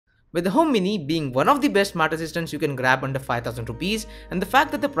With the Home Mini being one of the best smart assistants you can grab under 5000 rupees, and the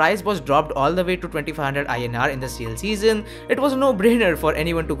fact that the price was dropped all the way to 2500 INR in the sale season, it was a no-brainer for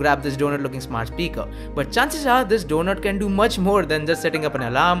anyone to grab this donut looking smart speaker. But chances are this donut can do much more than just setting up an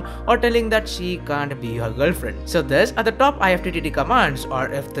alarm or telling that she can't be your girlfriend. So these are the top IFTTT commands, or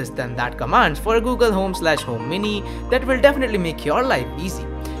if this then that commands, for a Google Home/Home Mini that will definitely make your life easy.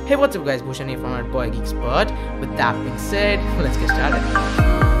 Hey, what's up guys, Bhushan here from abgeekexpert. With that being said, let's get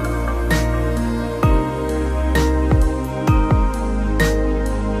started.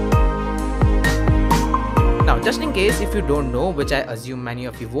 Now, just in case if you don't know, which I assume many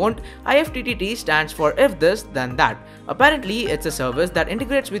of you won't, IFTTT stands for if this then that. Apparently, it's a service that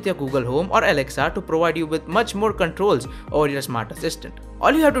integrates with your Google Home or Alexa to provide you with much more controls over your smart assistant.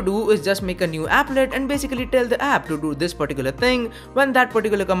 All you have to do is just make a new applet and basically tell the app to do this particular thing when that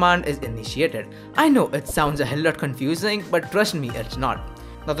particular command is initiated. I know it sounds a hell lot confusing, but trust me, it's not.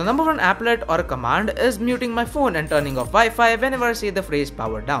 Now, the number one applet or a command is muting my phone and turning off Wi-Fi whenever I say the phrase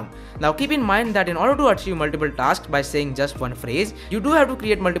power down. Now, keep in mind that in order to achieve multiple tasks by saying just one phrase, you do have to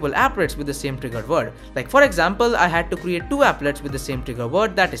create multiple applets with the same triggered word. Like for example, I had to create two applets with the same trigger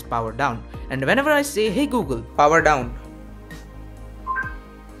word, that is power down. And whenever I say, hey Google, power down.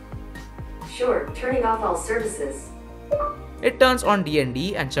 Sure, turning off all services. It turns on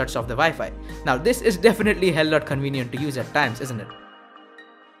DND and shuts off the Wi-Fi. Now, this is definitely a hell lot convenient to use at times, isn't it?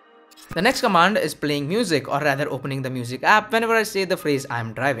 The next command is playing music, or rather opening the music app whenever I say the phrase I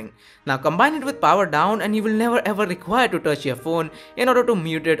am driving. Now combine it with power down and you will never ever require to touch your phone in order to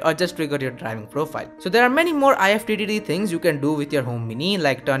mute it or just trigger your driving profile. So there are many more IFTTT things you can do with your Home Mini,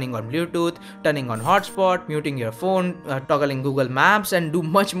 like turning on Bluetooth, turning on hotspot, muting your phone, toggling Google Maps, and do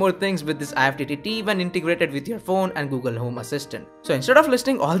much more things with this IFTTT when integrated with your phone and Google Home Assistant. So instead of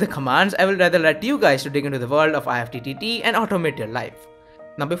listing all the commands, I will rather let you guys to dig into the world of IFTTT and automate your life.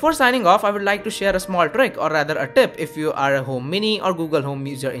 Now before signing off, I would like to share a small trick, or rather a tip if you are a Home Mini or Google Home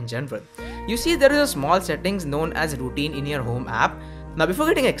user in general. You see, there is a small settings known as routine in your Home app. Now before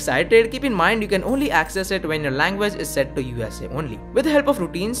getting excited, keep in mind you can only access it when your language is set to USA only. With the help of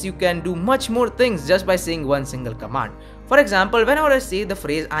routines, you can do much more things just by saying one single command. For example, whenever I say the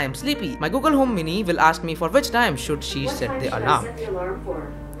phrase I am sleepy, my Google Home Mini will ask me for which time should she set the alarm.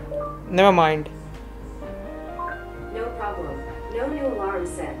 Never mind. No problem. No new alarm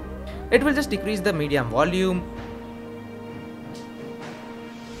set. It will just decrease the medium volume,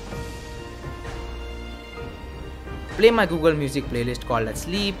 play my Google Music playlist called as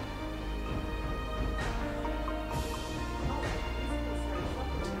Sleep,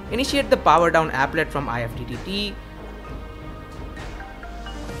 initiate the power down applet from IFTTT,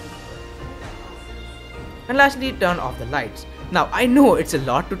 and lastly turn off the lights. Now I know it's a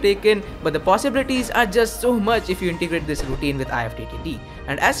lot to take in, but the possibilities are just so much if you integrate this routine with IFTTT.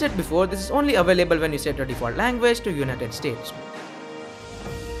 And as said before, this is only available when you set your default language to United States.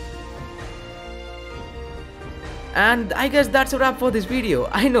 And I guess that's a wrap for this video.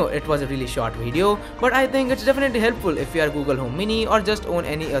 I know it was a really short video, but I think it's definitely helpful if you are Google Home Mini or just own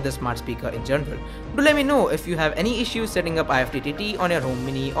any other smart speaker in general. Do let me know if you have any issues setting up IFTTT on your Home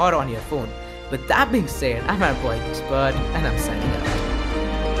Mini or on your phone. With that being said, I'm abgeekexpert and I'm signing out.